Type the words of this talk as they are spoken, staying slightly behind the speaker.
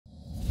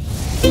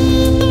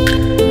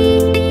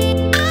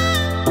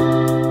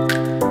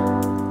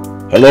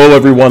Hello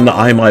everyone,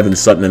 I'm Ivan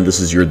Sutton and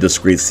this is your This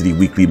Great City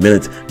Weekly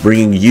Minute,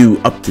 bringing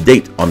you up to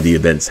date on the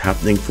events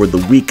happening for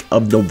the week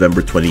of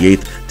November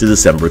 28th to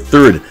December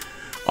 3rd.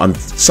 On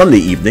Sunday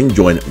evening,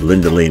 join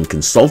Linda Lane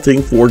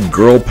Consulting for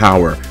Girl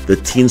Power, the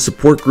teen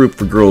support group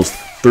for girls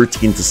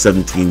 13 to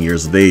 17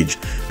 years of age.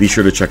 Be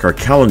sure to check our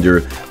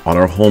calendar on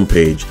our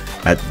homepage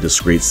at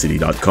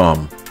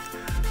thisgreatcity.com.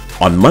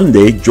 On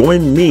Monday,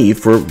 join me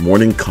for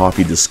morning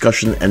coffee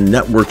discussion and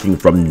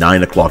networking from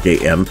 9 o'clock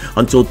a.m.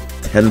 until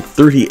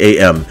 10:30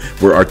 a.m.,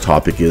 where our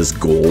topic is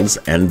goals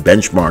and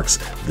benchmarks.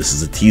 This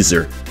is a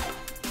teaser.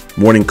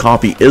 Morning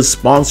coffee is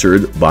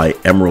sponsored by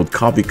Emerald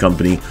Coffee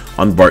Company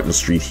on Barton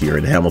Street here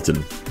in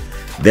Hamilton.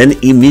 Then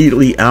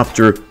immediately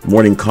after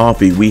morning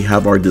coffee, we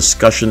have our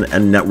discussion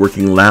and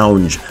networking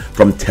lounge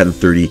from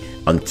 10:30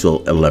 until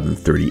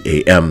 11:30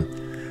 a.m.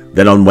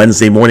 Then on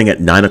Wednesday morning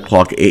at 9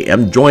 o'clock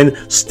a.m., join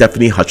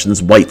Sterphanie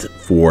Hutchins White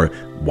for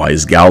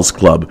Wise Gals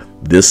Club.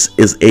 This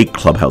is a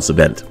Clubhouse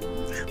event.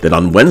 Then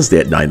on Wednesday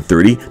at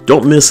 9:30,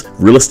 don't miss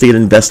Real Estate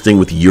Investing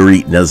with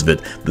Yuriy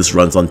Nesvit. This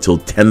runs until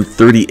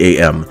 10:30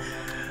 a.m.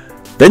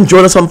 Then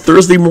join us on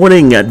Thursday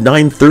morning at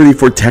 9:30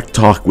 for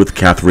TechTalk with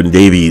Kathryn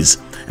Davies.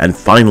 And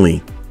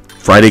finally,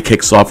 Friday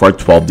kicks off our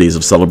 12 days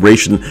of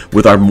celebration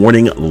with our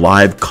morning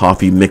live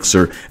coffee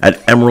mixer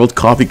at Emerald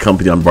Coffee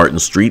Company on Barton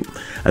Street.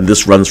 And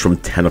this runs from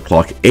 10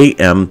 o'clock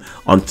a.m.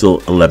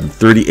 until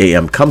 11:30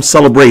 a.m. Come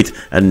celebrate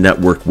and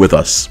network with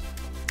us.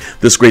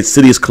 This Great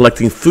City is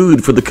collecting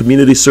food for the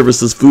Community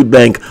Services Food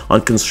Bank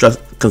on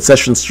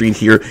Concession Street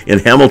here in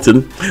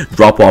Hamilton.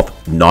 Drop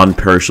off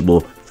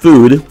non-perishable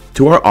food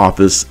to our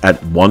office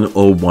at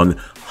 101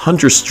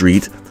 Hunter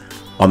Street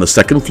on the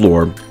second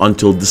floor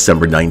until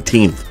December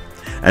 19th.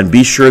 And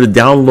be sure to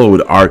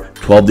download our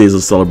 12 Days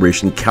of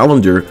Celebration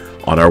calendar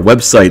on our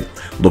website.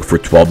 Look for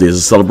 12 Days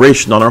of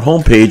Celebration on our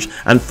homepage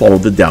and follow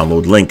the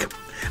download link.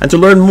 And to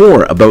learn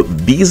more about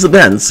these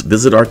events,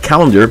 visit our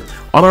calendar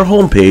on our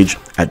homepage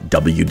at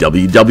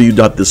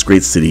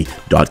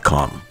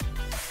www.thisgreatcity.com.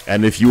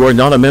 And if you are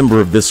not a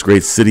member of This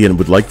Great City and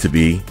would like to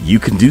be, you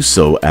can do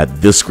so at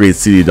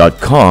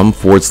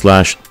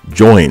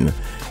thisgreatcity.com/join.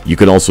 You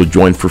can also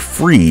join for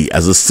free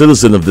as a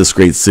citizen of This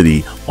Great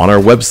City on our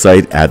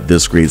website at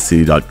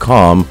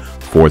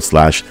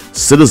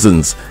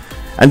thisgreatcity.com/citizens.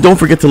 And don't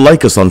forget to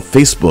like us on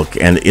Facebook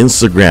and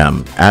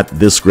Instagram at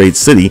This Great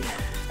City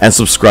and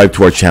subscribe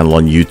to our channel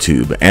on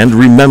YouTube. And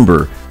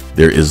remember,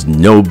 there is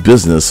no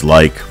business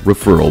like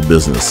referral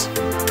business.